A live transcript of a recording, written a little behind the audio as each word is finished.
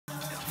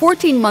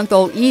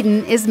14-month-old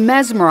Eden is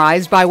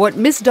mesmerized by what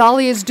Miss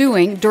Dolly is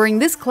doing during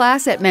this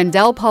class at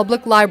Mandel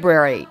Public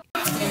Library.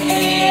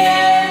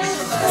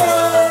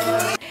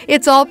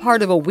 It's all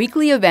part of a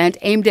weekly event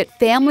aimed at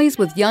families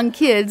with young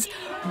kids,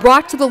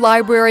 brought to the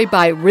library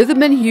by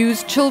Rhythm and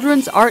Hues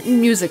Children's Art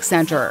and Music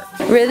Center.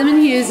 Rhythm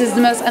and Hues is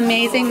the most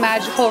amazing,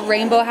 magical,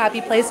 rainbow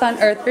happy place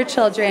on earth for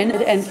children.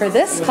 And for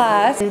this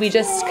class, we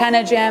just kind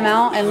of jam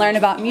out and learn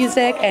about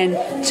music and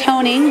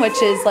toning,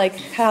 which is like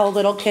how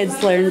little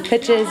kids learn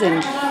pitches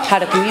and how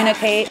to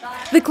communicate.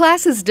 The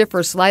classes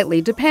differ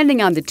slightly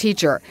depending on the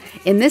teacher.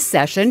 In this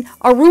session,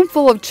 a room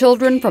full of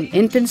children from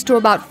infants to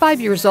about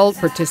 5 years old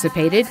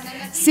participated,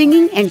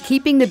 singing and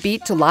keeping the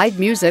beat to live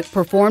music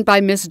performed by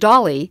Miss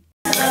Dolly,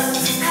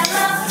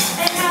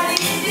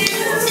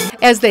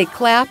 as they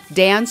clap,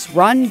 dance,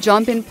 run,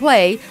 jump, and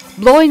play,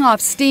 blowing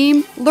off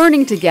steam,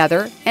 learning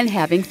together, and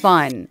having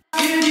fun.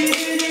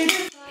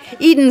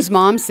 Eden's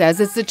mom says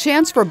it's a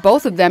chance for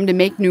both of them to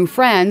make new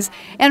friends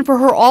and for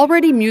her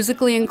already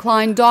musically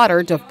inclined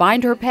daughter to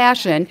find her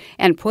passion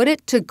and put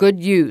it to good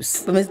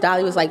use. Miss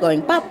Dolly was like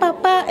going ba ba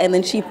ba, and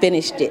then she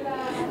finished it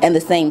in the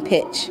same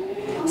pitch.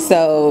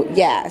 So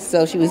yeah,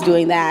 so she was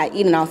doing that.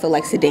 Eden also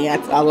likes to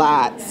dance a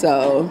lot,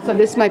 so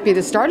this might be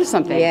the start of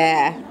something.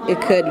 Yeah, it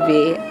could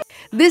be.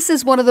 This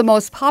is one of the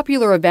most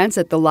popular events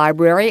at the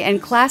library,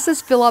 and classes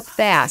fill up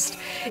fast.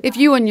 If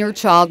you and your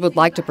child would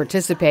like to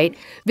participate,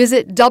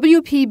 visit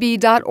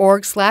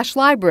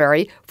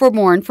wpb.org/library for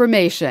more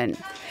information.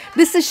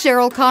 This is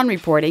Cheryl Kahn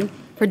reporting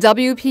for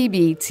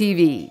WPB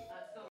TV.